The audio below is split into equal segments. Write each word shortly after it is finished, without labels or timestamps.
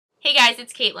guys,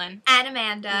 it's Caitlin. And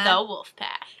Amanda. The Wolf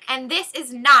Pack. And this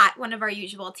is not one of our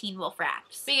usual Teen Wolf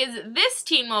raps. Because this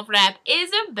Teen Wolf rap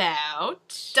is about...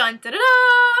 Dun da da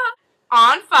da!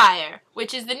 On Fire,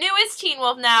 which is the newest Teen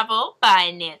Wolf novel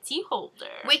by Nancy Holder.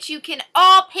 Which you can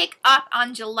all pick up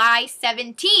on July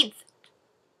 17th.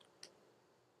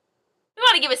 We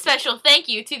want to give a special thank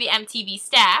you to the MTV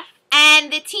staff.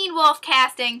 And the Teen Wolf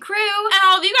cast and crew. And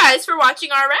all of you guys for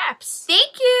watching our raps.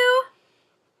 Thank you!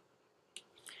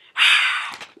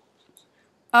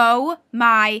 Oh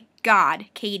my God,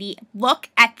 Katie, look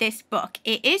at this book.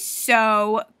 It is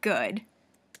so good.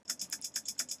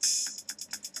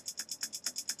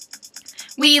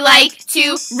 We like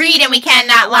to read and we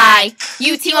cannot lie.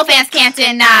 You Teen Wolf fans can't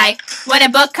deny. When a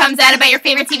book comes out about your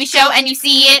favorite TV show and you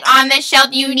see it on the shelf,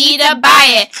 you need to buy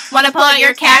it. Want to pull out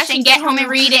your cash and get home and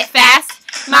read it fast?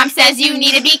 Mom says you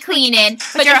need to be cleaning,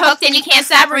 but you're hooked and you can't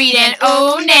stop reading.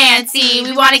 Oh, Nancy,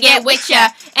 we want to get with ya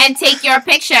and take your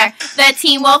picture. The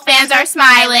Teen Wolf fans are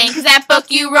smiling, because that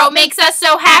book you wrote makes us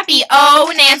so happy.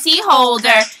 Oh, Nancy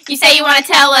Holder, you say you want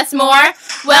to tell us more?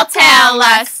 Well, tell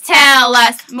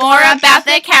us more about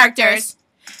the characters.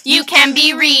 You can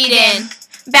be reading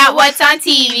about what's on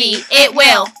TV. It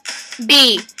will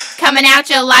be coming out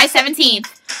July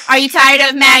 17th. Are you tired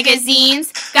of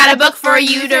magazines? Got a book for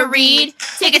you to read?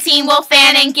 Take a Teen Wolf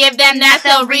fan and give them that,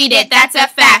 they'll read it. That's a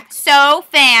fact. So,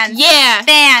 fans. Yeah.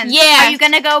 Fans. Yeah. Are you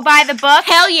gonna go buy the book?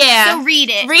 Hell yeah. So read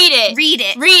it. Read it. Read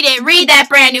it. Read it. Read that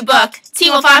brand new book.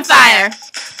 Teen Wolf on Fire.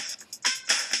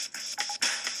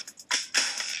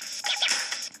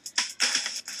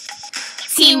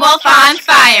 Teen Wolf on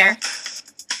Fire.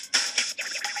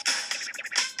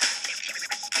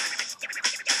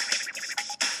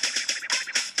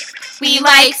 We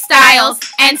like Stiles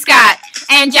and Scott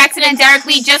and Jackson and Derek.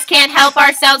 We just can't help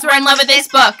ourselves. We're in love with this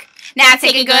book. Now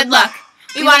take a good look.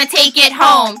 We want to take it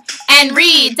home and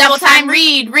read. Double time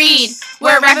read.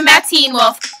 We're rapping about Teen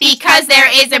Wolf because there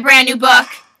is a brand new book.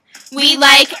 We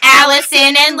like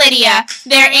Allison and Lydia.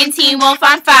 They're in Teen Wolf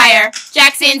on Fire.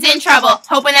 Jackson's in trouble,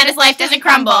 hoping that his life doesn't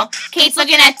crumble. Kate's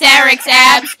looking at Derek's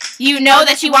abs. You know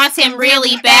that she wants him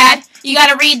really bad. You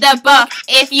gotta read the book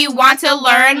if you want to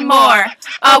learn more.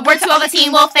 We're to all the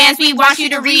Teen Wolf fans, we want you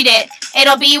to read it.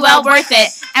 It'll be well worth it.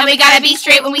 And we gotta be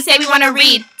straight when we say we want to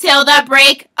read. Till the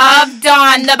break of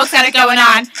dawn, the book's got it going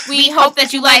on. We hope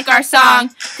that you like our song,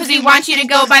 because we want you to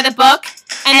go buy the book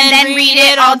and then read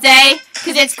it all day,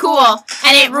 because it's cool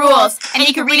and it rules. And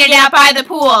you can read it out by the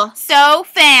pool. So,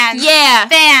 fans. Yeah.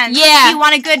 Fans. Yeah. You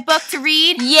want a good book to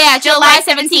read? Yeah, July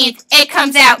 17th, it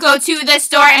comes out. Go to the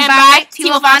store and buy Teen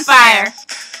Wolf on Fire.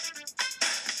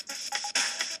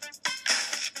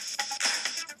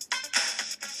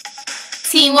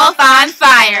 Teen Wolf on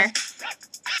Fire.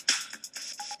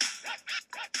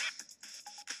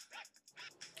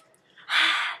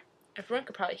 Everyone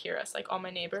could probably hear us, like all my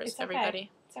neighbors, It's okay.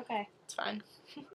 everybody. It's okay. It's fine.